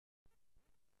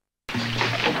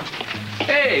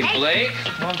Hey, Blake.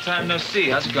 Long time no see.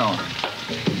 How's it going?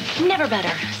 Never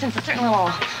better. Since a certain little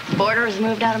border has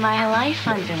moved out of my life,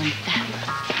 I'm feeling fabulous.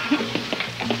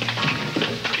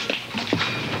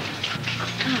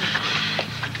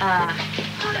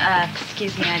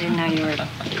 Excuse me, I didn't know you were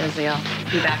busy. I'll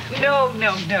be back.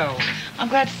 No. I'm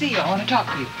glad to see you. I want to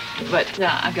talk to you. But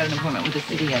I've got an appointment with the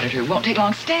city editor. It won't take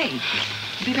long. Stay.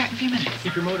 I'll be back in a few minutes.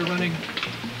 Keep your motor running.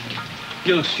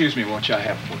 You'll excuse me, won't you? I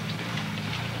have work to do.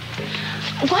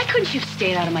 Why couldn't you have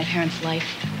stayed out of my parents' life?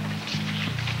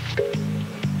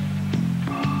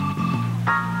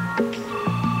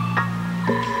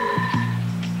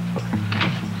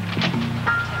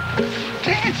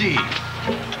 Angie!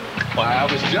 Why, I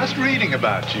was just reading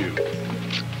about you.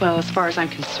 Well, as far as I'm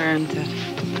concerned,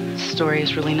 the story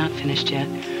is really not finished yet.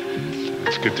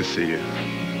 It's good to see you.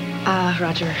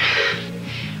 Roger,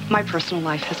 my personal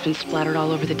life has been splattered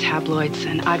all over the tabloids,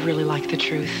 and I'd really like the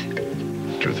truth.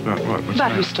 Truth about what? What's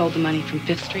About who that? stole the money from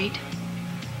Fifth Street.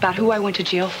 About who I went to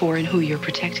jail for and who you're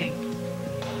protecting.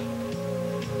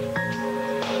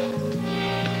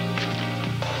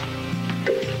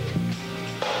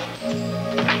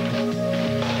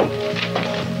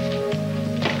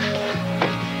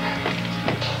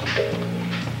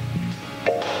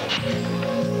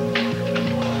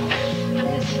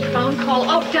 Phone call.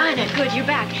 Oh, Dinah, good, you're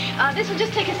back. This will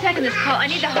just take a second, this call. I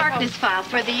need the Harkness file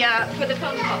for the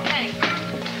phone call. Thanks.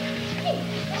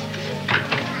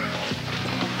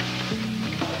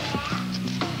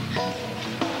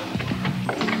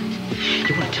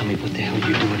 You want to tell me what the hell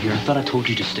you're doing here? I thought I told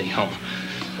you to stay home.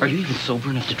 Are you even sober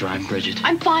enough to drive, Bridget?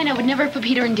 I'm fine. I would never put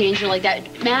Peter in danger like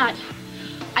that. Matt,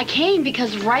 I came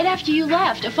because right after you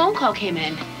left, a phone call came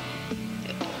in.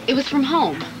 It was from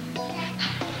home.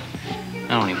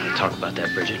 I don't even want to talk about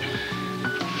that, Bridget.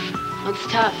 Well, it's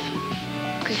tough,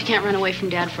 because you can't run away from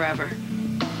Dad forever.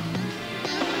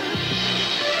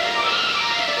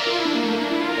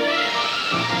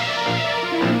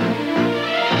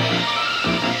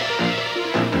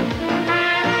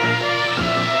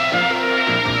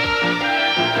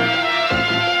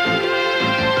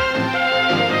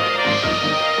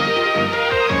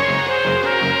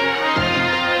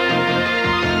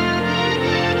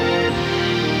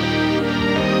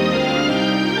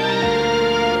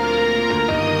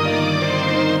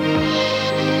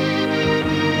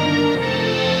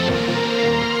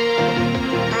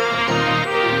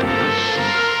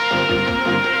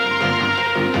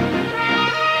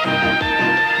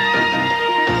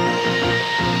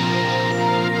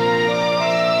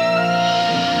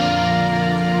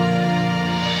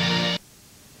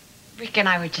 Rick and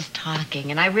I were just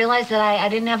talking, and I realized that I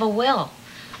didn't have a will.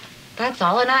 That's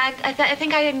all, and I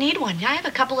think I need one. I have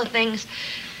a couple of things,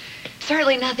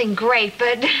 certainly nothing great,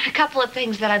 but a couple of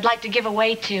things that I'd like to give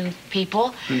away to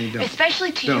people,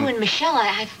 especially to you and Michelle.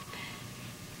 I've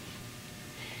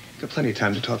got plenty of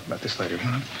time to talk about this later,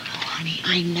 huh? Oh, honey,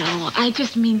 I know. I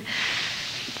just mean...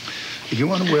 If you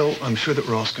want a will, I'm sure that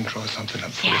Ross can draw something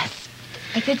up for you. Yes.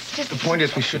 But it's just... The point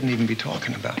is, we shouldn't even be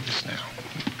talking about this now.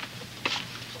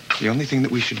 The only thing that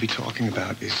we should be talking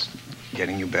about is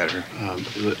getting you better. I'm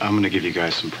going to give you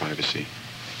guys some privacy.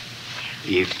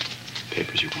 Eve,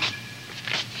 papers you want.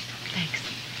 Thanks.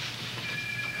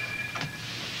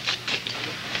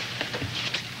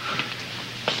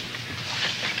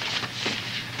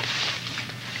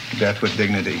 Death with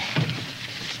dignity.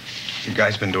 You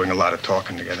guys been doing a lot of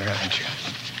talking together, haven't you?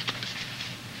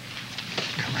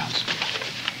 Come around.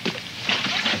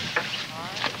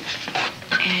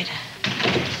 Ed,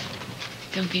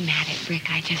 don't be mad at Rick.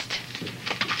 I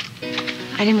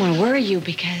didn't want to worry you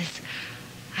because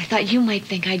I thought you might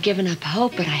think I'd given up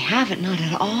hope, but I haven't, not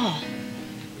at all.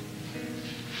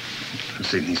 I've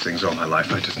seen these things all my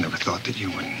life. I just never thought that you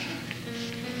would.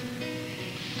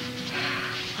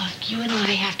 Look, you and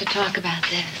I have to talk about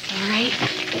this, all right?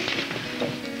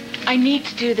 I need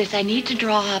to do this. I need to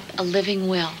draw up a living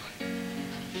will.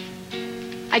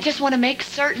 I just want to make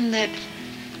certain that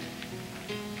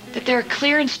there are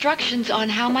clear instructions on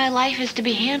how my life is to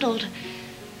be handled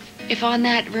if on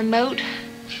that remote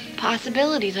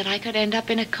possibility that I could end up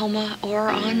in a coma or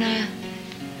on a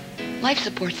life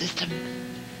support system.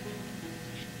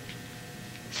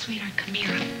 Sweetheart, come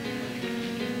here.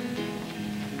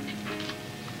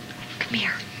 Come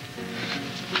here.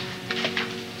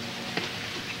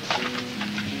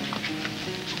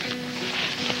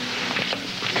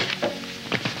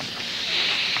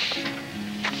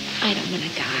 I don't want to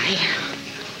die.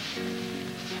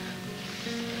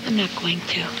 I'm not going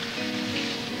to.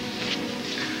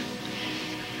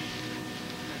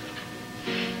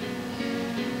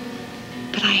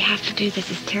 But I have to do this,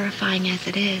 as terrifying as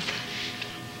it is.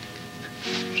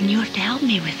 And you have to help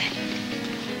me with it.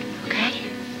 Okay?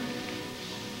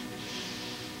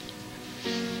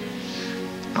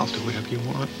 I'll do whatever you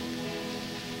want.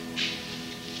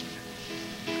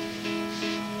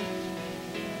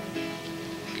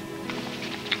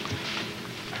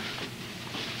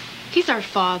 He's our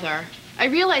father. I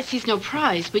realize he's no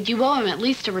prize, but you owe him at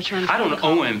least a return I phone don't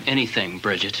call. owe him anything,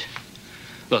 Bridget.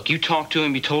 Look, you talked to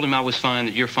him, you told him I was fine,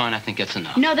 that you're fine. I think that's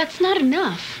enough. No, that's not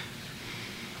enough.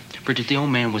 Bridget, the old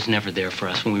man was never there for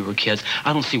us when we were kids.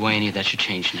 I don't see why any of that should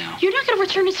change now. You're not going to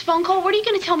return his phone call? What are you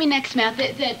going to tell me next, Matt?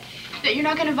 That you're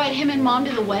not going to invite him and Mom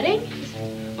to the wedding?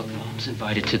 Look, Mom's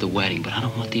invited to the wedding, but I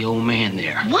don't want the old man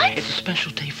there. What? It's a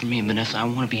special day for me and Vanessa. I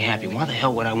want to be happy. Why the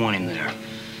hell would I want him there?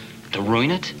 To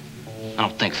ruin it? I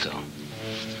don't think so.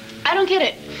 I don't get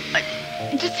it.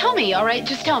 Just tell me, all right?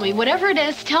 Just tell me. Whatever it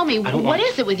is, tell me. What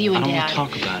is it with you and Dad? I Dad? don't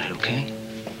want to talk about it, okay?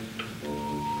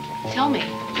 Tell me.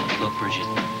 Look, Bridget.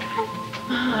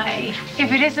 Hi. If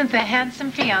it isn't the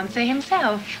handsome fiancé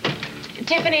himself.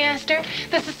 Tiffany Astor,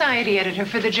 the society editor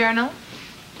for the Journal.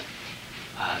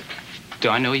 Do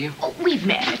I know you? Oh, we've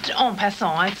met en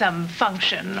passant at some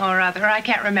function or other. I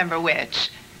can't remember which.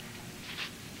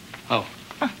 Oh.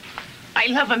 I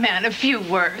love a man of few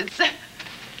words.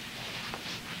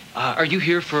 Are you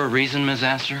here for a reason, Ms.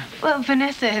 Astor? Well,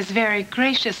 Vanessa has very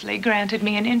graciously granted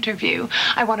me an interview.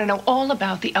 I want to know all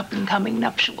about the up-and-coming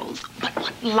nuptials. But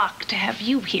what luck to have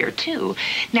you here, too.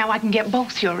 Now I can get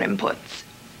both your inputs.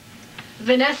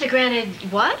 Vanessa granted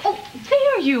what? Oh,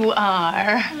 there you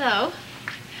are. Hello.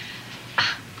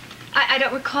 I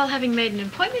don't recall having made an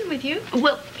appointment with you.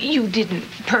 Well, you didn't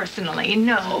personally,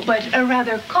 no, but a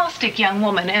rather caustic young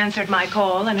woman answered my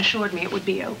call and assured me it would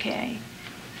be okay.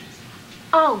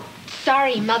 Oh,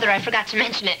 sorry, Mother, I forgot to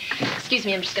mention it. Excuse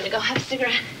me, I'm just gonna go have a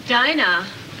cigarette. Dinah.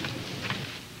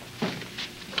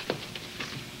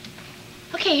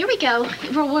 Okay, here we go.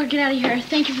 We'll get out of here.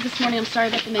 Thank you for this morning. I'm sorry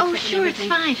about the mix-up. Oh, sure, it's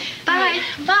fine. Bye.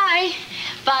 Bye.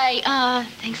 Bye.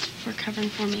 Thanks for covering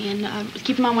for me, and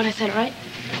keep in mind what I said, all right?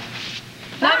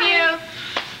 Love you.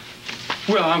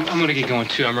 Well, I'm going to get going,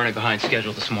 too. I'm running behind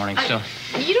schedule this morning, so...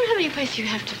 You don't have any place you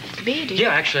have to be, do you? Yeah,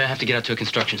 actually, I have to get out to a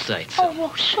construction site, so... Oh,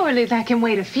 well, surely that can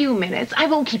wait a few minutes. I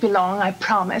won't keep you long, I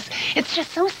promise. It's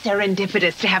just so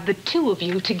serendipitous to have the two of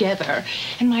you together.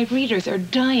 And my readers are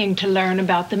dying to learn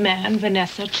about the man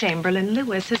Vanessa Chamberlain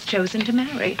Lewis has chosen to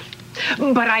marry.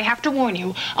 But I have to warn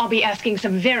you, I'll be asking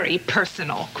some very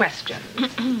personal questions.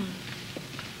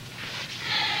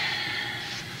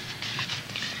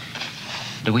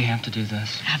 Do we have to do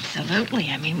this? Absolutely.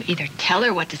 I mean, either tell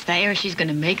her what to say or she's going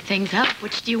to make things up.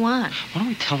 Which do you want? Why don't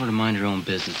we tell her to mind her own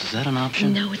business? Is that an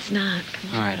option? No, it's not. Come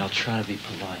on. All right, I'll try to be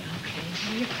polite.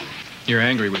 Okay. You're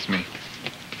angry with me.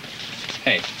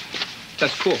 Hey,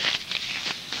 that's cool.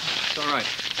 It's all right.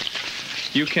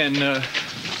 You can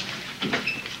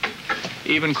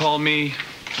even call me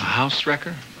a house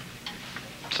wrecker.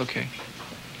 It's okay.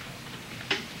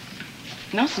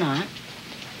 No, it's not.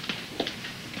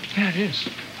 Yeah, it is.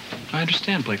 I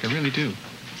understand, Blake. I really do.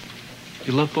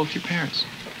 You love both your parents.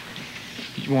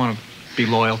 You want to be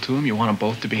loyal to them. You want them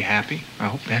both to be happy. I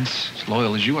hope Ben's as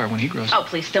loyal as you are when he grows up. Oh,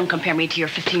 please don't compare me to your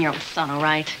 15-year-old son, all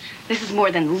right? This is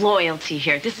more than loyalty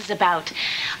here. This is about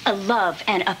a love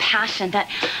and a passion that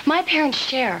my parents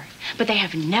share, but they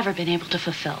have never been able to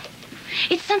fulfill.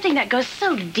 It's something that goes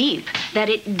so deep that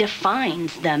it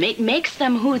defines them. It makes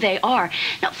them who they are.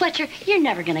 Now, Fletcher, you're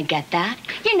never going to get that.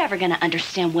 You're never going to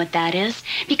understand what that is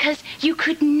because you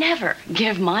could never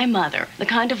give my mother the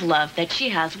kind of love that she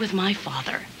has with my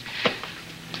father.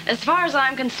 As far as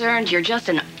I'm concerned, you're just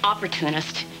an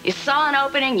opportunist. You saw an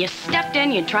opening, you stepped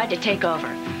in, you tried to take over.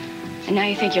 And now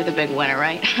you think you're the big winner,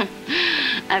 right?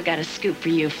 I've got a scoop for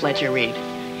you, Fletcher Reed.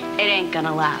 It ain't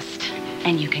gonna last.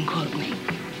 And you can quote me.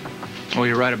 Oh,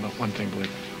 you're right about one thing, Blake.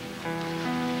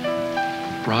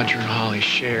 Roger and Holly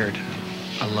shared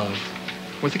a love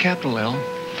with a capital L.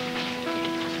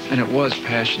 And it was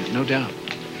passionate, no doubt.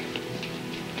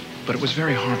 But it was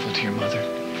very harmful to your mother.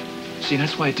 See,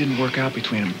 that's why it didn't work out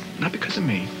between them. Not because of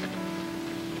me.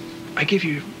 I give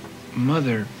your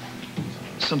mother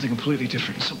something completely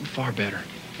different, something far better.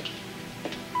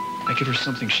 I give her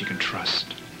something she can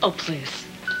trust. Oh, please.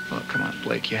 Well, come on,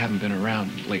 Blake. You haven't been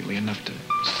around lately enough to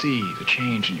see the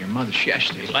change in your mother. She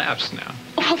actually laughs now.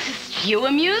 Well, you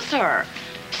amuse her.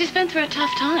 She's been through a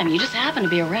tough time. You just happen to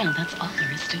be around. That's all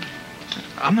there is to it.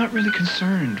 I'm not really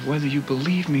concerned whether you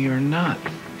believe me or not.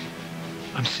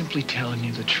 I'm simply telling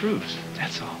you the truth.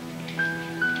 That's all.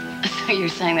 So you're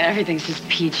saying that everything's just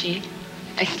peachy?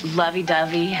 It's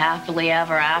lovey-dovey, happily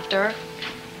ever after?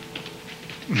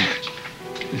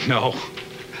 No.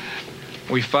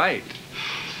 We fight.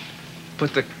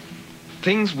 But the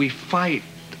things we fight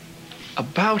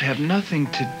about have nothing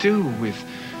to do with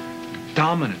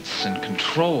dominance and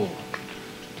control.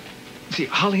 See,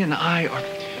 Holly and I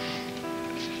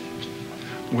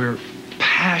we're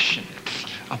passionate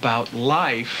about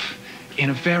life in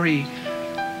a very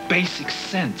basic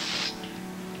sense.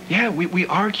 Yeah, we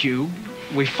argue,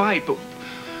 we fight, but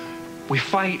we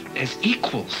fight as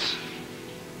equals.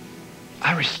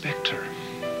 I respect her.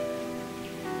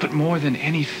 But more than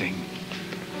anything,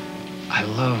 I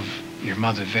love your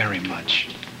mother very much.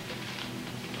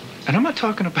 And I'm not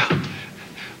talking about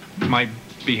my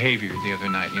behavior the other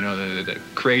night, you know, the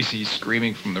crazy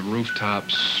screaming from the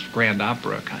rooftops, grand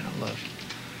opera kind of love.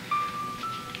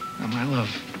 No, my love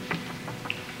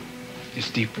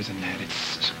is deeper than that.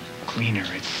 It's cleaner,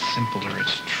 it's simpler,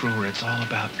 it's truer. It's all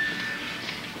about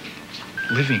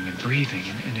living and breathing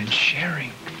and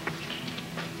sharing.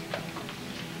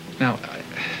 Now,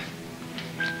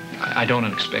 I don't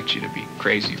expect you to be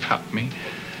crazy about me,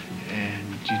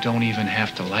 and you don't even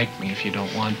have to like me if you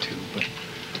don't want to, but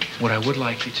what I would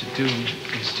like you to do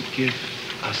is to give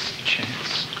us a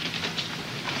chance.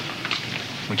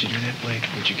 Would you do that, Blake?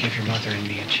 Would you give your mother and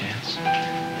me a chance?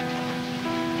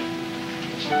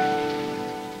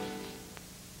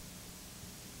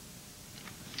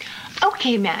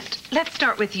 Okay, Matt, let's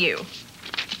start with you.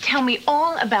 Tell me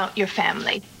all about your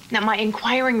family. Now, my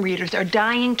inquiring readers are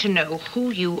dying to know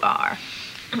who you are.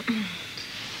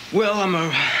 Well, I'm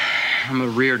a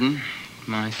Reardon.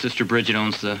 My sister Bridget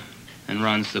owns and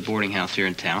runs the boarding house here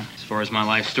in town. As far as my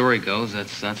life story goes,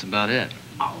 that's about it.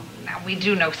 Oh, now we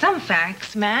do know some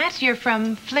facts, Matt. You're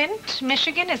from Flint,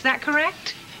 Michigan, is that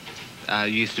correct?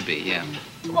 Used to be, yeah.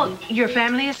 Well, your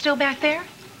family is still back there?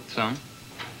 Some?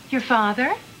 Your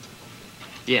father?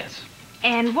 Yes.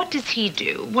 And what does he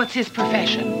do? What's his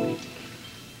profession?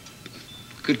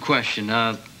 Good question.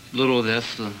 Little of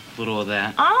this, a little of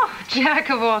that. Oh, jack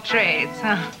of all trades,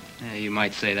 huh? Yeah, you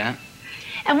might say that.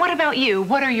 And what about you?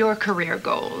 What are your career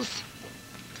goals?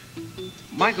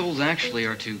 My goals actually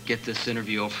are to get this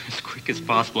interview over as quick as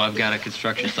possible. I've got a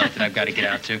construction site that I've got to get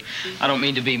out to. I don't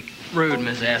mean to be rude,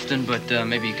 Miss Aston, but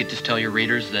maybe you could just tell your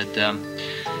readers that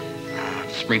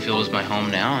Springfield is my home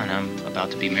now, and I'm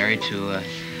about to be married to a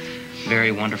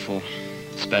very wonderful,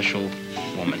 special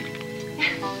woman.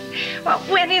 Well,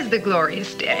 when is the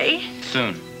glorious day?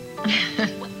 Soon.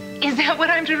 Is that what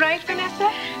I'm to write,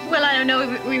 Vanessa? Well, I don't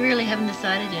know. We really haven't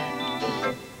decided yet.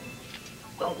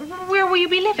 Where will you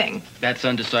be living? That's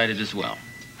undecided as well.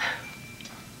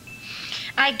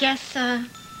 I guess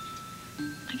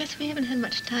we haven't had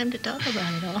much time to talk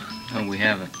about it all. No, we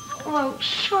haven't. Well,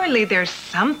 surely there's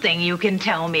something you can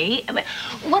tell me.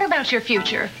 What about your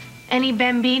future? Any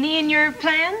Bambini in your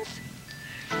plans?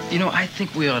 You know, I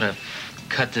think we ought to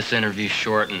cut this interview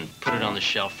short and put it on the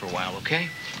shelf for a while, okay?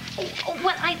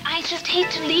 Well, I just hate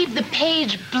to leave the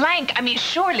page blank. I mean,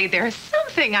 surely there's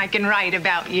something I can write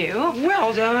about you.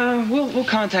 Well, we'll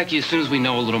contact you as soon as we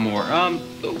know a little more.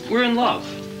 We're in love.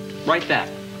 Write that.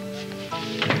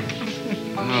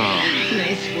 Oh.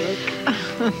 Nice work.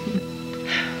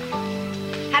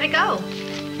 How'd it go?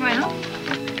 Well,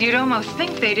 you'd almost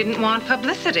think they didn't want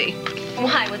publicity.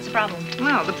 Why? What's the problem?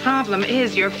 Well, the problem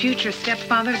is your future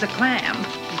stepfather's a clam.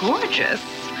 Gorgeous,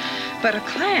 but a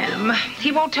clam.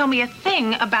 He won't tell me a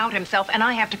thing about himself, and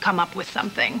I have to come up with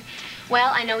something.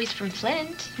 Well, I know he's from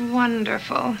Flint.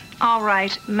 Wonderful. All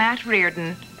right, Matt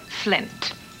Reardon,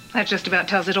 Flint. That just about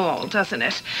tells it all, doesn't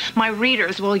it? My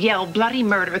readers will yell bloody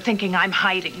murder thinking I'm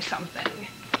hiding something.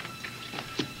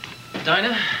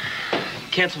 Dinah,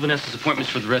 cancel Vanessa's appointments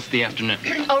for the rest of the afternoon.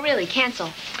 Oh, really? Cancel?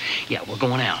 Yeah, we're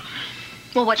going out.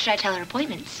 Well, what should I tell her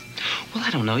appointments? Well, I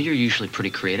don't know. You're usually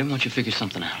pretty creative. Why don't you figure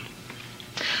something out?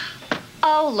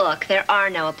 Oh, look, there are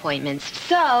no appointments.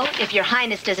 So, if Your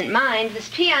Highness doesn't mind, this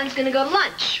peon's gonna go to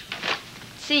lunch.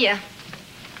 See ya.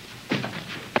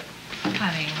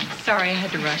 Honey, sorry I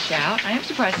had to rush out. I am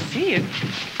surprised to see you.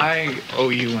 I owe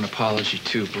you an apology,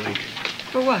 too, Blake.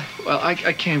 For what? Well, I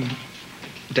came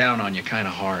down on you kind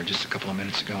of hard just a couple of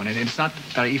minutes ago, and it's not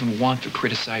that I even want to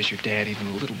criticize your dad even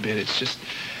a little bit. It's just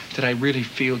that I really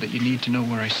feel that you need to know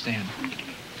where I stand.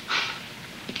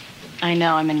 I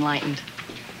know, I'm enlightened.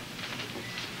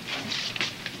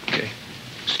 Okay,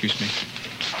 excuse me.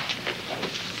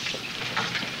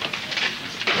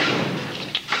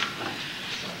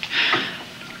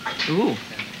 Ooh,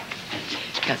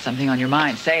 got something on your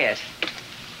mind. Say it.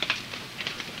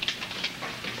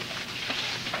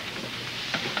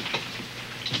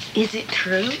 Is it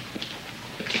true?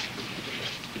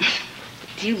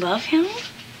 Do you love him?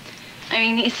 I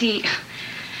mean, is he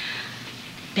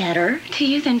better to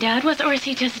you than Dad was, or is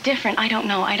he just different? I don't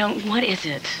know. What is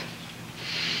it?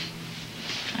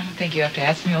 I don't think you have to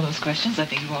ask me all those questions. I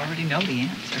think you already know the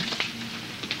answer.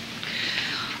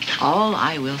 All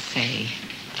I will say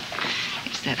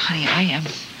is that, honey, I am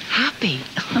happy.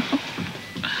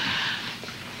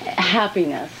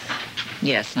 Happiness.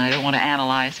 Yes, and I don't want to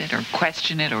analyze it or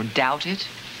question it or doubt it.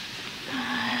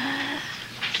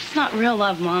 It's not real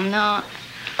love, Mom, no.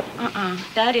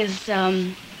 That is,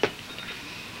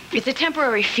 it's a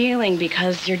temporary feeling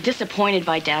because you're disappointed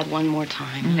by Dad one more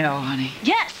time. No, honey.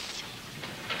 Yes.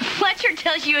 Fletcher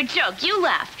tells you a joke. You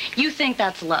laugh. You think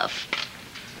that's love.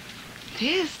 It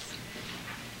is.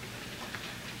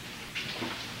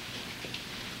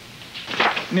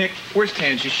 Nick, where's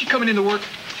Tangi? Is she coming into work?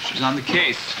 She's on the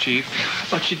case, Chief. I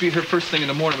thought she'd be here first thing in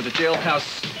the morning with a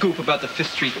jailhouse scoop about the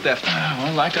 5th Street theft.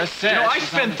 Well, like I said... I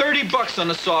spent $30 on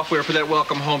the software for that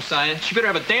welcome home sign. She better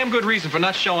have a damn good reason for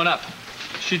not showing up.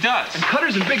 She does. And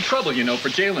Cutter's in big trouble, you know, for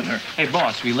jailing her. Hey,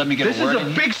 boss, will you let me get a word in?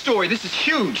 This is a big story. This is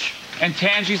huge. And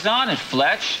Tangi's on it,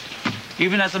 Fletch.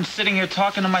 Even as I'm sitting here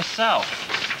talking to myself.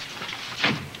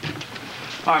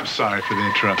 I'm sorry for the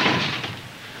interruption.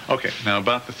 Okay, now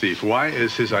about the thief. Why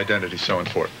is his identity so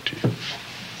important to you?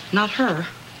 Not her.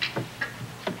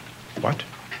 What?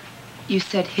 You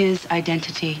said his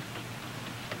identity.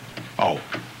 Oh,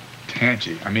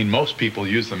 Tangi. I mean, most people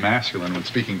use the masculine when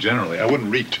speaking generally. I wouldn't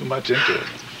read too much into it.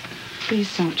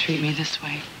 Please don't treat me this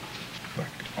way. Look,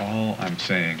 all I'm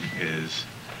saying is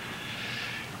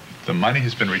the money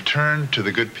has been returned to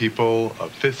the good people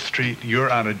of 5th Street.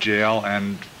 You're out of jail,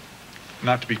 and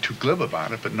not to be too glib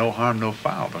about it, but no harm, no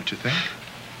foul, don't you think?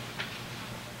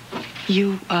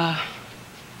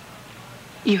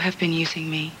 You have been using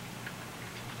me.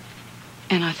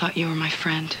 And I thought you were my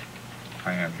friend.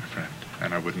 I am your friend,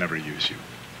 and I would never use you.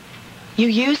 You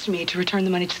used me to return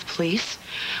the money to the police.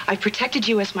 I protected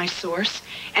you as my source,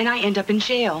 and I end up in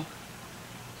jail.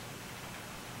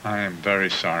 I am very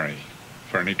sorry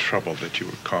for any trouble that you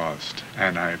have caused,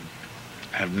 and I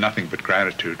have nothing but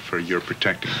gratitude for your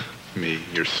protecting me,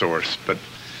 your source. But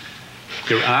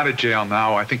you're out of jail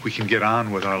now. I think we can get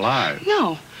on with our lives.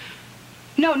 No.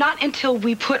 No, not until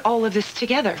we put all of this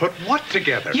together. Put what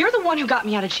together? You're the one who got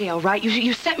me out of jail, right?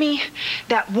 You sent me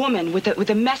that woman with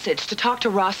a message to talk to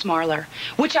Ross Marler,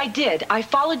 which I did. I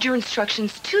followed your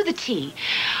instructions to the T.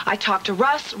 I talked to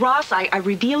Ross. I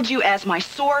revealed you as my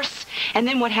source. And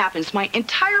then what happens? My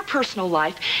entire personal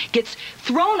life gets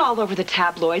thrown all over the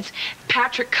tabloids.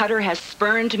 Patrick Cutter has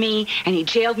spurned me, and he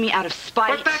jailed me out of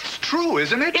spite. But that's true,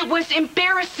 isn't it? It was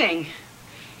embarrassing.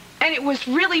 And it was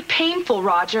really painful,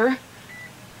 Roger.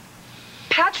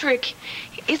 Patrick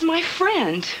is my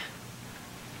friend.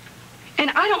 And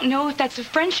I don't know if that's a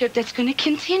friendship that's going to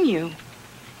continue.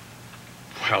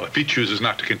 Well, if he chooses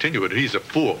not to continue it, he's a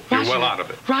fool. Roger, you're well out of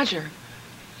it. Roger,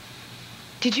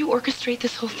 did you orchestrate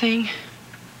this whole thing?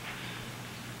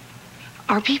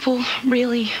 Are people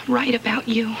really right about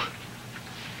you?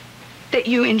 That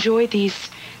you enjoy these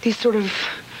sort of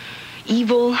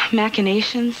evil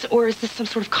machinations, or is this some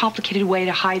sort of complicated way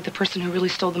to hide the person who really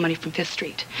stole the money from 5th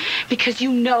Street? Because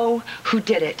you know who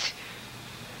did it.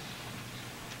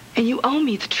 And you owe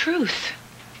me the truth.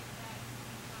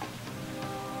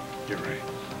 You're right.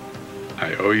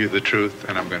 I owe you the truth,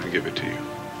 and I'm going to give it to you.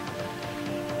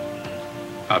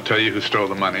 I'll tell you who stole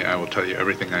the money. I will tell you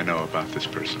everything I know about this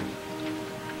person.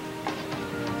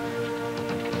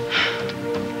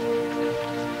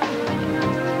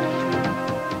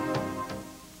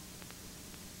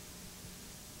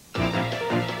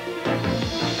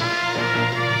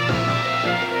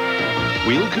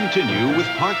 We'll continue with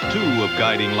part 2 of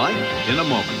Guiding Light in a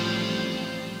moment.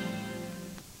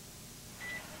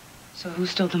 So who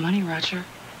stole the money, Roger?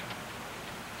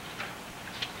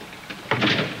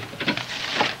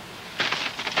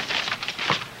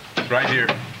 Right here,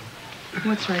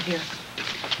 What's right here?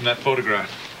 in that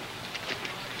photograph.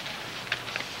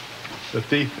 The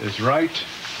thief is right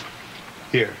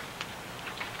here.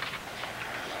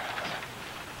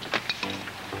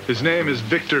 His name is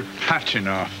Viktor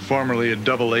Pachinov, formerly a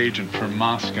double agent from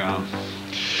Moscow.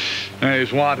 And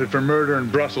he's wanted for murder in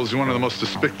Brussels. He's one of the most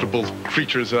despicable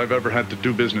creatures I've ever had to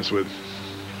do business with.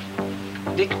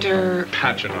 Viktor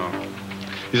Pachinov.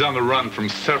 He's on the run from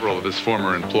several of his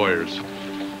former employers.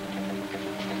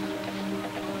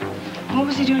 What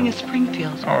was he doing in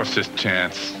Springfield? Oh, it's just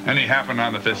chance. And he happened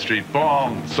on the 5th Street,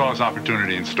 boom, saw his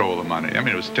opportunity and stole the money. I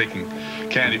mean, it was taking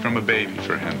candy from a baby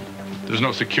for him. There's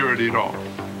no security at all.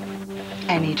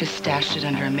 And he just stashed it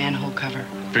under a manhole cover.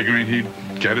 Figuring he'd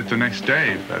get it the next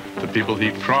day, but the people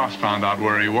he'd crossed found out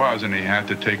where he was, and he had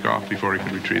to take off before he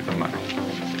could retrieve the money.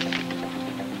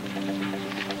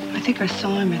 I think I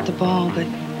saw him at the ball, but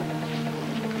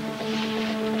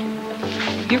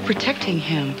you're protecting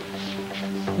him.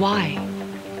 Why?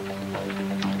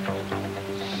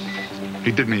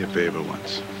 He did me a favor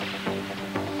once.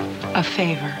 A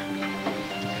favor?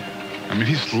 I mean,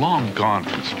 he's long gone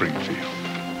from Springfield.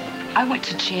 I went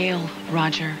to jail,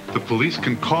 Roger. The police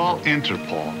can call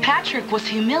Interpol Patrick was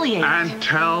humiliated. and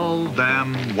tell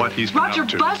them what he's been Roger, up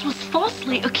to. Buzz was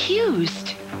falsely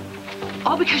accused.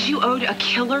 All because you owed a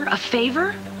killer a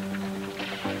favor?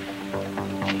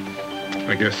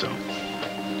 I guess so.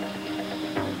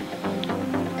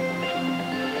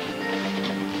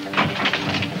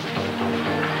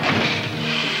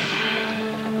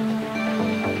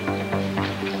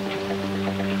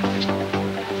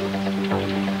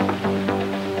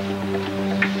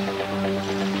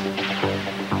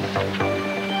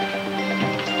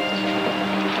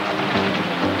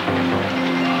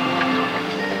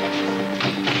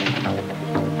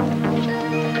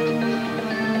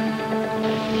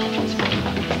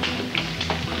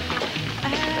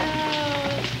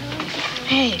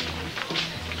 Hey,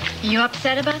 you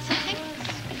upset about something?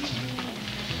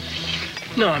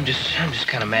 No, I'm just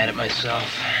kind of mad at myself.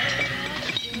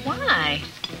 Why?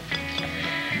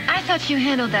 I thought you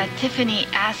handled that Tiffany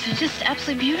Astor just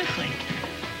absolutely beautifully.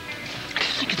 I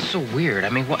just think it's so weird. I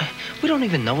mean, we don't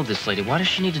even know this lady. Why does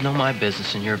she need to know my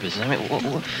business and your business? I mean, what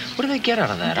do they get out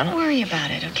of that? Don't worry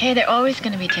about it, okay? There are always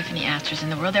going to be Tiffany Astors in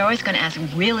the world. They're always going to ask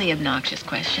really obnoxious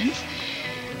questions.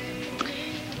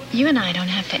 You and I don't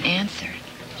have to answer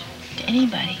to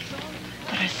anybody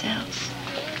but ourselves.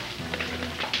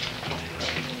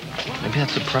 Maybe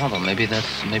that's the problem. Maybe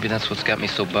that's what's got me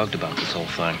so bugged about this whole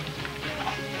thing.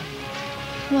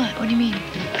 What? What do you mean?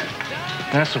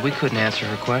 Vanessa, we couldn't answer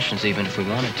her questions even if we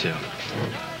wanted to.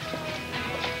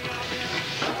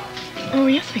 Oh,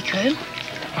 yes, we could.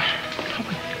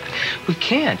 We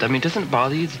can't. I mean, doesn't it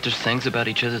bother you that there's things about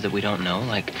each other that we don't know?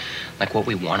 Like what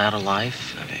we want out of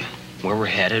life, I mean, where we're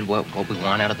headed, what we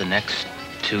want out of the next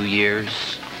 2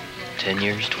 years, 10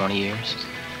 years, 20 years?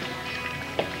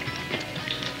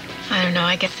 I don't know.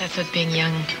 I guess that's what being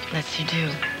young lets you do.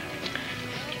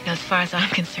 You know, as far as I'm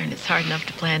concerned, it's hard enough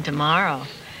to plan tomorrow.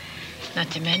 Not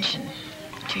to mention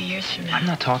 2 years from now. I'm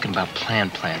not talking about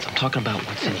plans. I'm talking about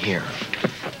what's in here.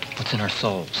 What's in our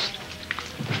souls.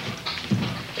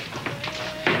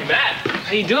 Hey, Matt,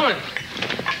 how you doing?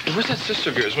 Hey, where's that sister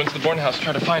of yours? Went to the boarding house,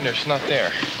 tried to find her. She's not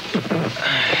there.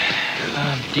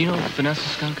 Do you know Vanessa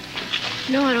Skunk?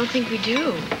 No, I don't think we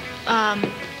do.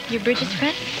 You're Bridget's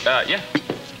friend? Yeah.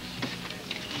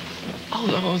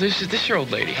 Oh, this is your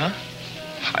old lady, huh?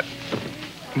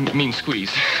 I mean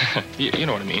squeeze. you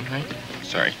know what I mean, right?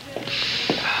 Sorry.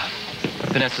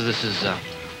 Vanessa, this is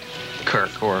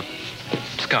Kirk, or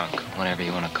Skunk, whatever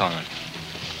you want to call him.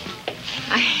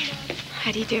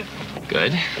 How do you do?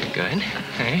 Good.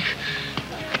 Hey.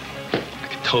 I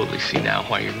can totally see now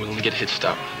why you're willing to get hitched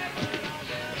up.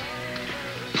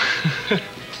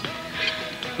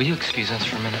 Will you excuse us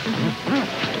for a minute?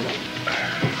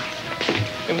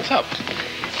 Hey, what's up?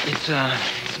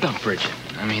 It's about Bridget.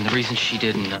 I mean, the reason she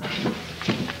didn't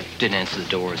answer the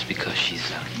door is because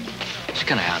she's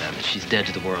kind of out of it. She's dead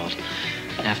to the world.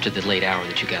 After the late hour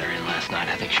that you got her in last night,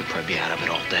 I think she'll probably be out of it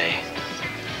all day.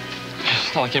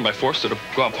 It's not like anybody forced her to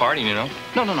go out partying, you know?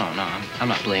 No. I'm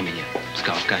not blaming you,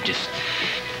 Skunk. I just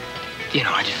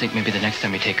think maybe the next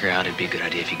time you take her out, it'd be a good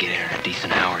idea if you get her in a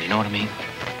decent hour. You know what I mean?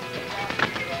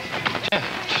 Yeah,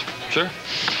 sure.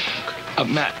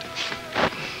 Matt,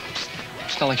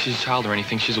 it's not like she's a child or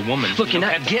anything. She's a woman. Look, you're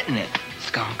not getting it,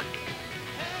 Skunk.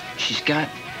 She's got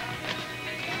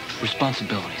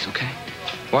responsibilities, okay?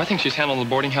 Well, I think she's handling the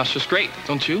boarding house just great,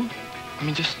 don't you? I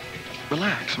mean, just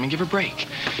relax. I mean, give her a break.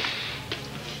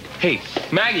 Hey,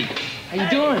 Maggie, how you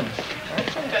doing?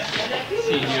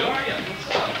 See you.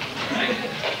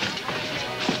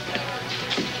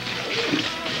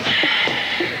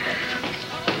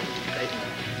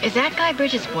 Is that guy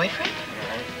Bridget's boyfriend?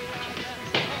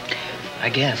 I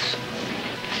guess.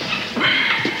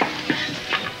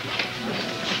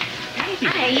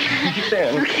 Hi.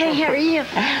 Okay, how are you?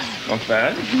 Not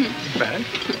bad. Not bad.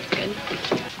 Good.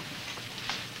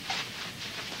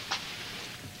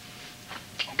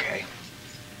 Okay.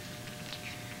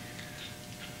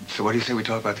 So what do you say we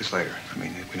talk about this later? I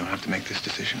mean, we don't have to make this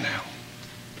decision now.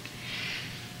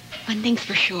 One thing's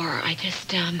for sure. I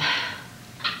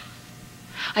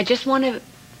just want to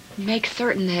make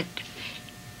certain that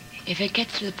if it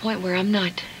gets to the point where I'm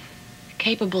not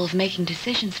capable of making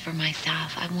decisions for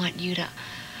myself, I want you to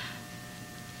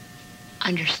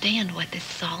understand what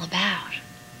this is all about.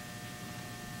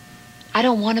 I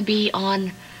don't want to be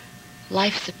on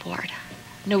life support.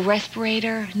 No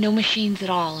respirator, no machines at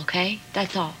all, okay?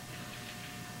 That's all.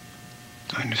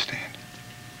 I understand.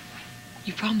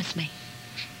 You promise me?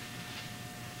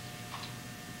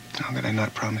 How could I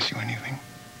not promise you anything?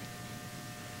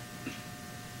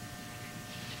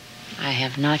 I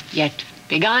have not yet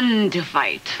begun to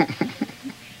fight.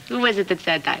 Who was it that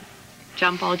said that?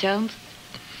 John Paul Jones?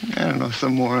 I don't know,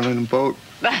 some moron on a boat.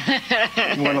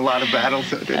 Won a lot of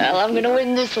battles. Well, I'm going to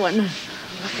win this one.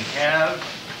 We have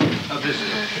a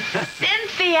visitor.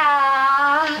 Cynthia!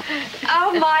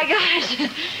 Oh, my gosh.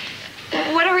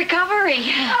 What a recovery.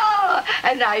 Oh,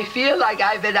 and I feel like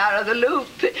I've been out of the loop.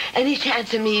 Any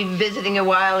chance of me visiting a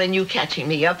while and you catching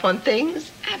me up on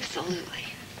things? Absolutely.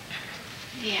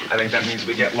 Yeah. I think that means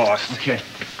we get lost. Okay.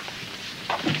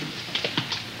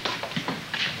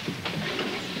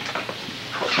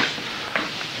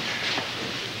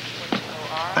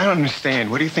 I don't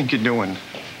understand. What do you think you're doing?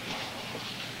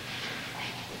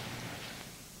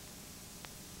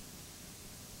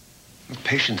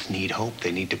 Patients need hope.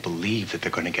 They need to believe that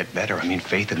they're going to get better. I mean,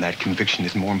 faith in that conviction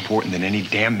is more important than any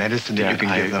damn medicine that you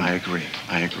can give them. I agree.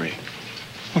 I agree.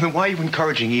 Well, then why are you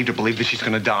encouraging Eve to believe that she's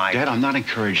going to die? Dad, I'm not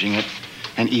encouraging it.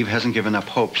 And Eve hasn't given up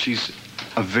hope. She's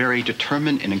a very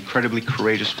determined and incredibly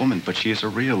courageous woman, but she is a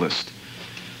realist.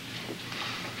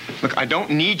 Look, I don't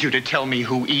need you to tell me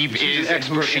who Eve She's is an and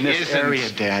who expert she in this isn't. area,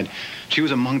 Dad. She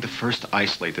was among the first to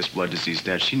isolate this blood disease,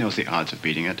 Dad. She knows the odds of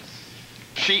beating it.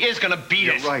 She is going to beat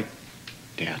it. You're right,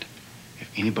 Dad. If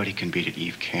anybody can beat it,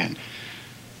 Eve can.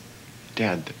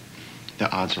 Dad, the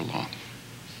odds are long.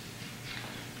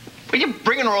 Are you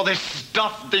bringing her all this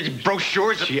stuff, these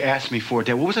brochures? She asked me for it,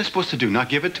 Dad. What was I supposed to do? Not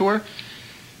give it to her?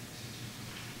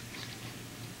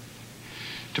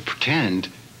 To pretend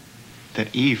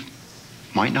that Eve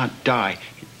might not die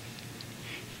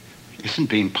isn't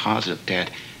being positive, Dad.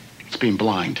 It's being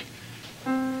blind.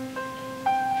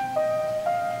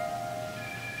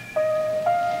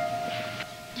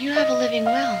 You have a living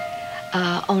will.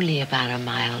 Only about a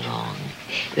mile long.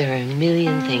 There are a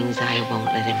million things I won't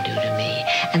let him do to me,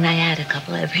 and I add a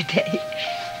couple every day.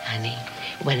 Honey,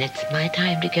 when it's my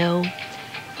time to go,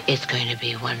 it's going to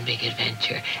be one big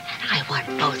adventure, and I want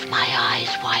both my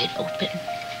eyes wide open.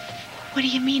 What do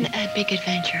you mean, a big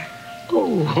adventure?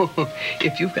 Oh,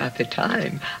 if you've got the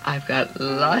time, I've got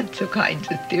lots of kinds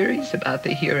of theories about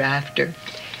the hereafter.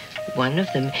 One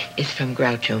of them is from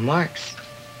Groucho Marx.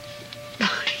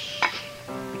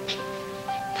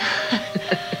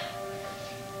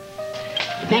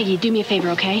 Maggie, do me a favor,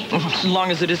 okay? As long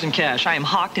as it isn't cash. I am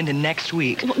hawked into next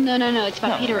week. Well, no. It's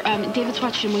about Peter. David's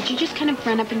watched him. Would you just kind of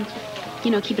run up and,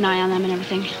 keep an eye on them and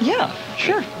everything? Yeah,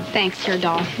 sure. Thanks, you're a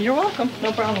doll. You're welcome.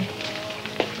 No problem.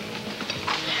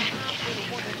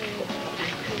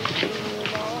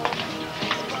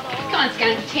 Come on,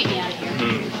 Scan. Take me out of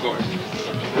here. Of course.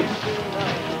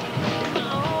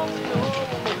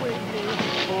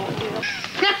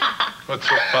 What's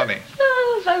so funny?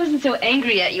 Oh, if I wasn't so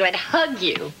angry at you, I'd hug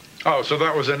you. Oh, so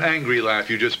that was an angry laugh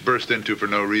you just burst into for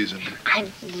no reason.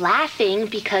 I'm laughing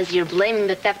because you're blaming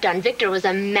the theft on Victor was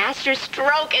a master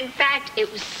stroke. In fact, it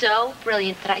was so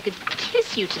brilliant that I could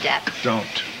kiss you to death. Don't.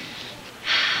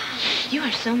 You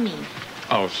are so mean.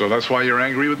 Oh, so that's why you're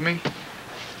angry with me?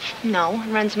 No,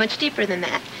 it runs much deeper than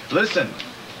that. Listen,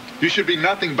 you should be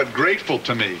nothing but grateful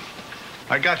to me.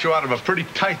 I got you out of a pretty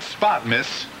tight spot,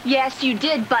 miss. Yes, you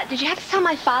did, but did you have to tell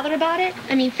my father about it?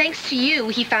 I mean, thanks to you,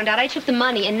 he found out I took the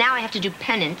money, and now I have to do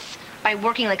penance by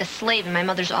working like a slave in my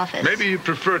mother's office. Maybe you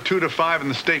prefer 2 to 5 in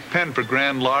the state pen for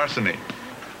grand larceny.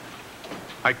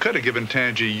 I could have given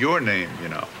Tangi your name, you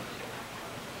know.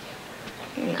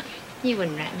 No, you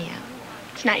wouldn't rat me out.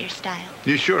 It's not your style.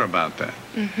 You sure about that?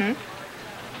 Mm-hmm.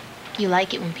 You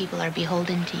like it when people are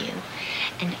beholden to you.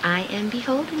 And I am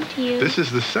beholden to you. This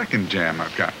is the second jam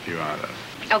I've got you out of.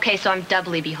 Okay, so I'm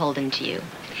doubly beholden to you.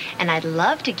 And I'd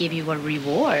love to give you a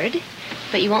reward,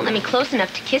 but you won't let me close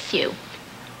enough to kiss you.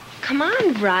 Come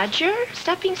on, Roger.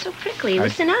 Stop being so prickly.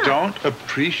 Listen up. I don't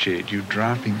appreciate you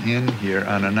dropping in here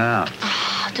unannounced.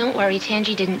 Oh, don't worry.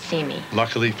 Tangi didn't see me.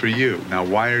 Luckily for you. Now,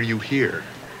 why are you here?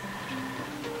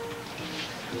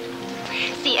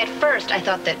 See, at first I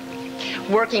thought that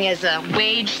working as a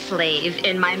wage slave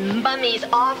in my mummy's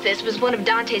office was one of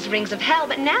Dante's rings of hell,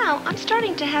 but now I'm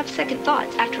starting to have second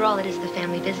thoughts. After all, it is the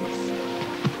family business.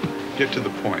 Get to the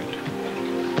point.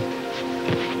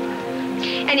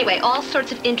 Anyway, all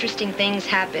sorts of interesting things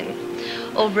happen.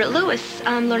 Over at Lewis,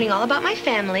 I'm learning all about my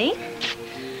family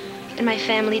and my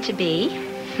family-to-be.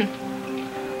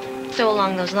 So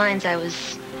along those lines, I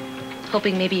was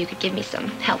hoping maybe you could give me some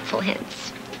helpful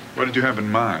hints. What did you have in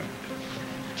mind?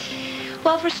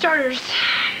 Well, for starters,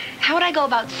 how would I go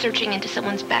about searching into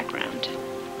someone's background?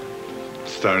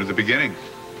 Start at the beginning.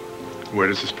 Where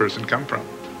does this person come from?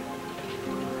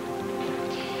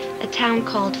 A town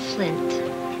called Flint.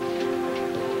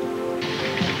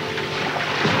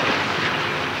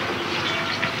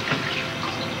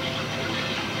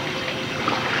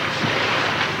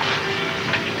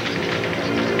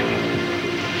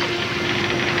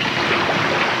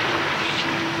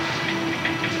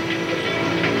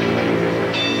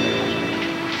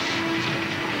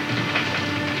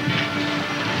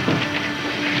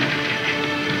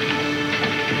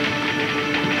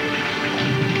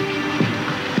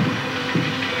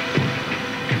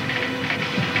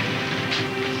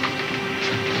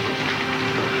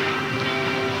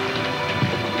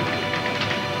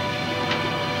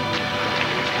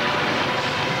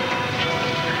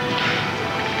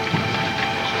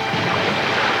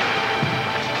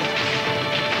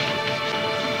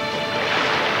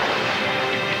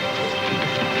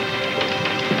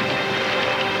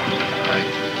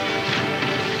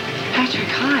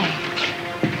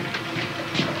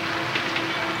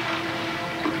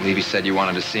 said you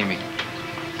wanted to see me.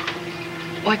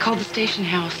 Well, I called the station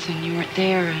house and you weren't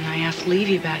there, and I asked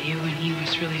Levy about you, and he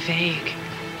was really vague.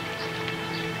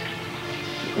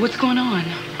 What's going on?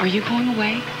 Are you going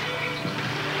away?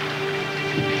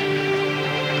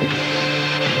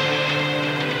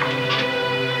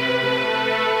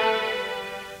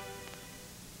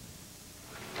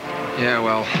 Yeah,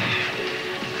 well,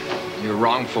 your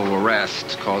wrongful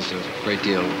arrest caused a great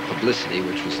deal of publicity,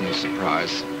 which was no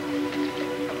surprise.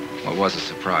 What was a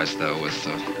surprise, though, was,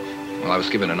 well, I was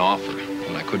given an offer,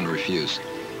 and I couldn't refuse.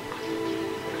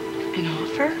 An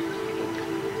offer?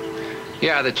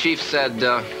 Yeah, the chief said,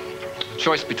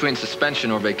 choice between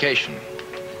suspension or vacation.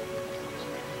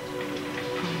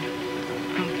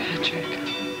 Oh,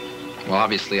 Patrick. Well,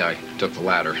 obviously, I took the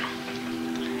latter.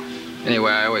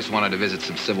 Anyway, I always wanted to visit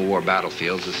some Civil War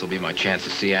battlefields. This will be my chance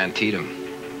to see Antietam.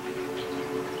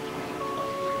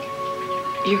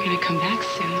 You're gonna come back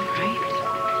soon, right?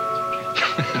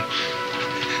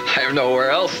 I have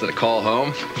nowhere else to call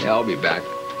home. Yeah, I'll be back.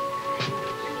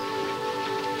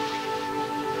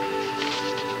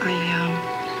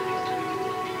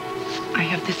 I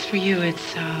have this for you.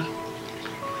 It's,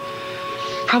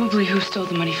 probably who stole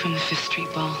the money from the Fifth Street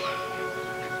ball.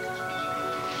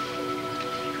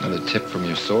 Another tip from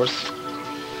your source?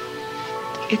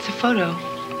 It's a photo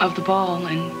of the ball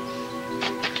and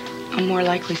a more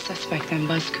likely suspect than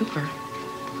Buzz Cooper.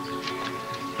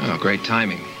 Oh, great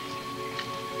timing.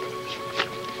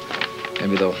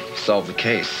 Maybe they'll solve the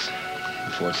case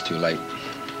before it's too late.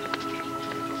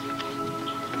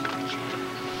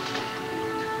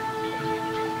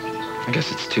 I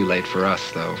guess it's too late for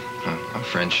us, though. Our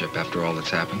friendship after all that's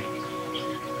happened.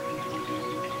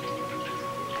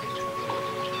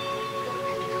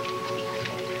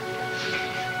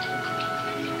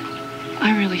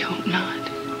 I really hope not.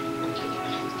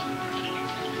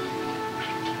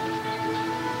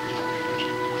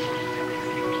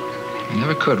 I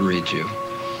never could read you.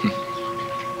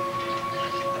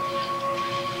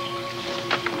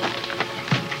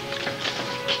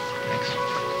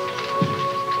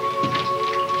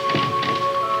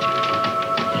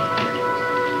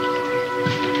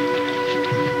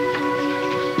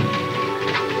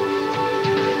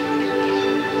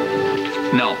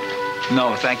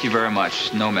 No, thank you very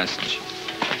much. No message.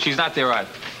 She's not there either.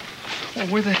 Well,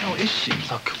 where the hell is she?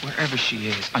 Look, wherever she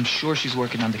is, I'm sure she's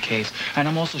working on the case. And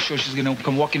I'm also sure she's going to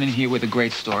come walking in here with a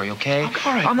great story, okay? Okay,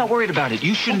 all right. I'm not worried about it.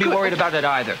 You shouldn't be worried about it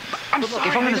either. I'm But look, sorry,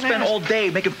 if I'm going I to didn't spend ask. all day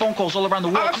making phone calls all around the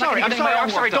world, I'm sorry.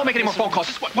 Don't make any more phone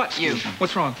calls. What? You.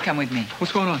 What's wrong? Come with me.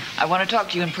 What's going on? I want to talk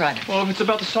to you in private. Well, if it's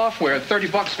about the software,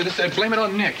 $30 for this, blame it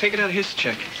on Nick. Take it out of his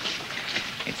check.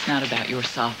 It's not about your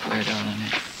software, darling.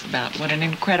 It's about what an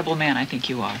incredible man I think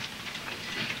you are.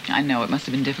 I know it must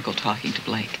have been difficult talking to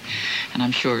Blake, and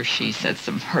I'm sure she said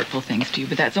some hurtful things to you,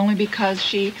 but that's only because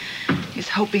she is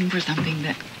hoping for something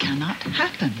that cannot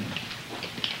happen.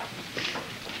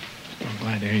 I'm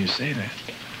glad to hear you say that.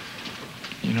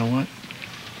 You know what?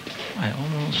 I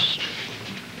almost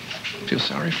feel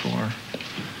sorry for her.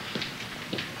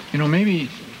 You know, maybe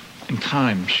in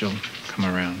time she'll come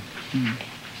around. Hmm.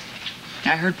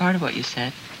 I heard part of what you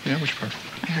said. Yeah, which part?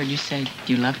 I heard you say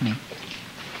you love me.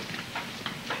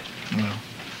 Well,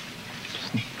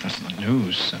 that's not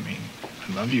news. I mean,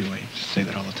 I love you. I say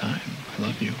that all the time. I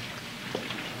love you.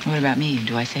 What about me?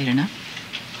 Do I say it enough?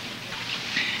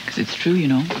 Because it's true, you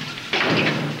know.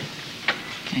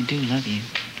 I do love you.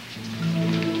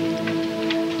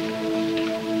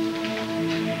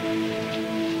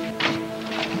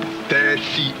 There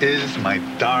she is, my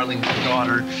darling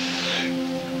daughter.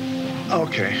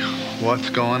 Okay, what's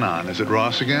going on? Is it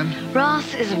Ross again?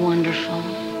 Ross is wonderful.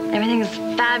 Everything's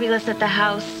fabulous at the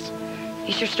house.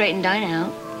 He sure straightened Dinah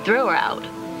out. Threw her out.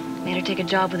 Made her take a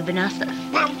job with Vanessa.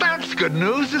 Well, that's good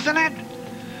news, isn't it?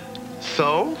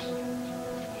 So?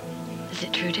 Is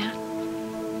it true, Dad?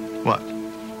 What?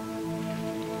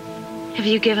 Have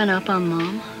you given up on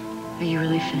Mom? Are you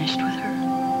really finished with her?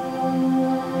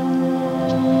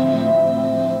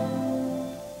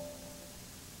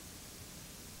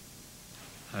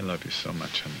 I love you so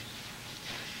much, honey.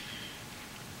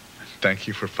 Thank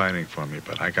you for fighting for me,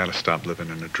 but I gotta stop living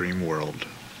in a dream world.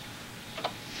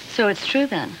 So it's true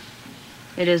then?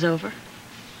 It is over?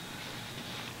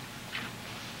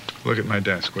 Look at my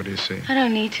desk. What do you see? I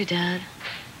don't need to, Dad.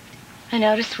 I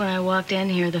noticed when I walked in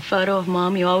here, the photo of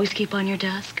Mom you always keep on your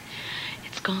desk,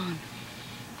 it's gone.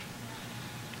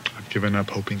 I've given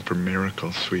up hoping for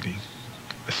miracles, sweetie.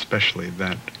 Especially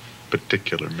that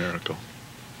particular miracle.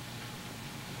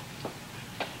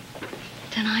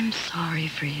 Then I'm sorry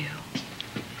for you.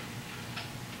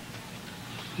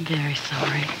 I'm very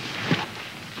sorry.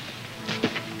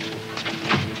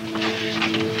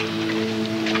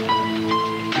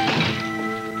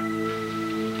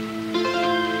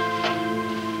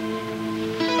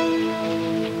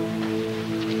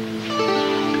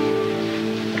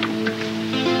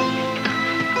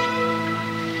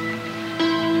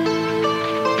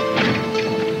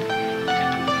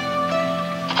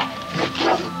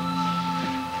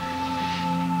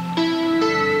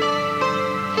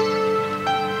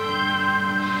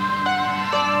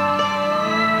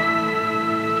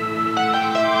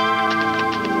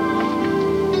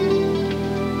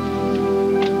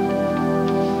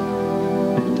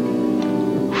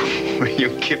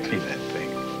 Give me that thing.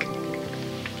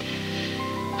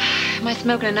 Am I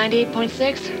smoking a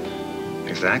 98.6?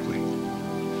 Exactly.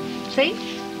 See?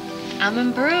 I'm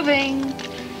improving.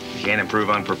 You can't improve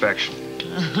on perfection.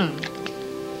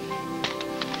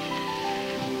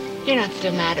 You're not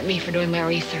still mad at me for doing my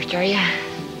research, are you?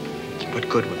 What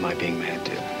good would my being mad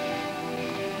do?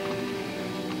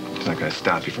 It's not going to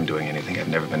stop you from doing anything. I've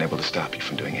never been able to stop you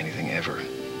from doing anything ever.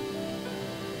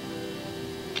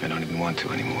 I don't even want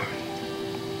to anymore.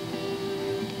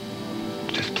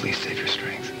 Just please save your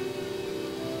strength.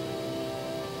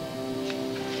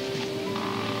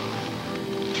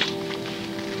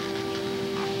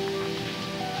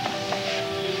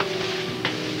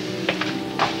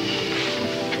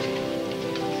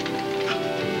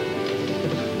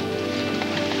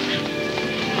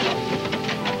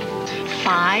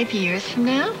 Five years from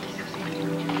now?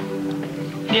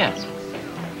 Yeah.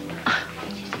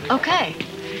 Okay.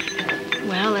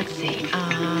 Well, let's see.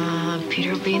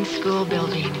 Peter will be in school, Bill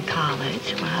will be in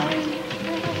college. Well,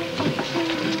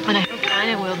 and I hope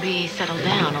Dinah will be settled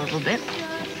down a little bit.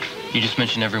 You just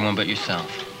mentioned everyone but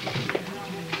yourself.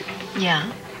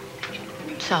 Yeah.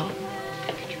 So?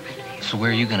 So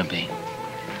where are you gonna be?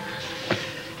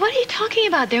 What are you talking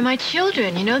about? They're my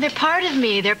children, you know? They're part of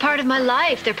me. They're part of my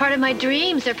life. They're part of my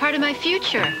dreams. They're part of my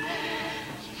future.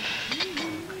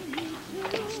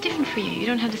 It's different for you. You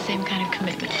don't have the same kind of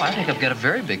commitment. Well, I think I've got a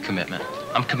very big commitment.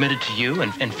 I'm committed to you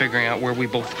and figuring out where we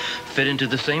both fit into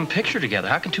the same picture together.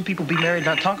 How can two people be married and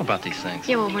not talk about these things?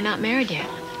 Yeah, well, we're not married yet.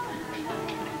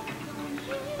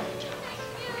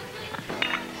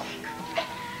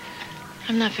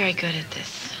 I'm not very good at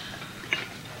this.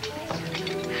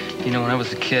 You know, when I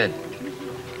was a kid,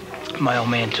 my old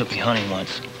man took me hunting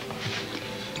once.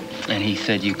 And he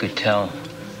said you could tell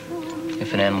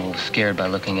if an animal was scared by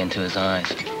looking into his eyes.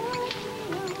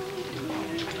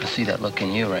 I see that look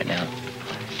in you right now.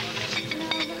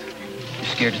 You're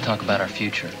scared to talk about our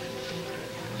future.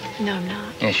 No, I'm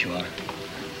not. Yes, you are.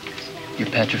 You're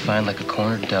petrified like a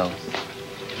cornered doe.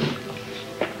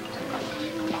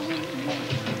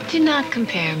 Do not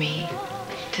compare me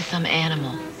to some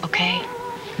animal, okay?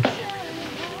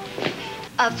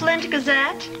 Flint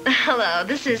Gazette? Hello,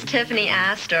 this is Tiffany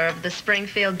Astor of the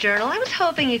Springfield Journal. I was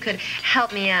hoping you could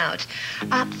help me out.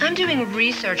 I'm doing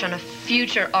research on a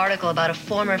future article about a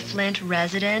former Flint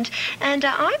resident, and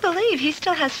I believe he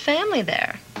still has family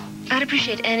there. I'd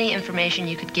appreciate any information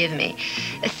you could give me,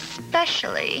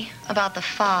 especially about the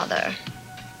father.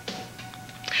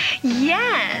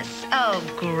 Yes. Oh,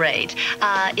 great.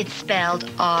 It's spelled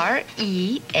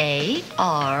R-E-A-R-D-O-N.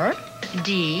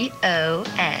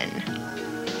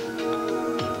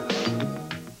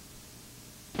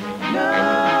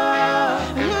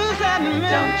 Who's that man?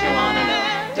 Don't you wanna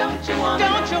know? Don't you wanna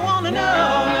know? Don't you wanna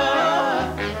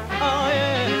know? Oh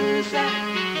yeah. Who's that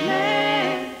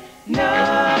man? No.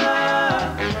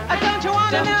 Don't you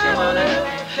wanna know? Don't you wanna know?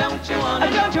 Don't you wanna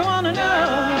know? Don't you wanna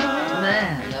know?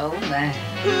 Man, oh man.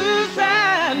 Who's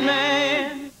that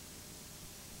man?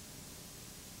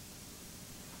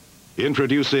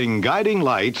 Introducing Guiding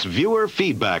Lights Viewer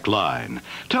Feedback Line.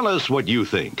 Tell us what you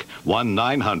think.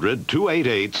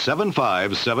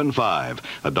 1-900-288-7575.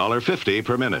 $1.50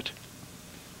 per minute.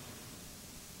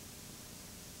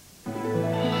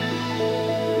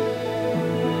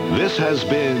 This has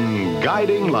been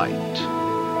Guiding Light.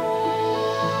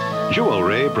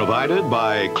 Jewelry provided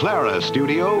by Clara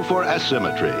Studio for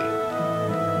Asymmetry.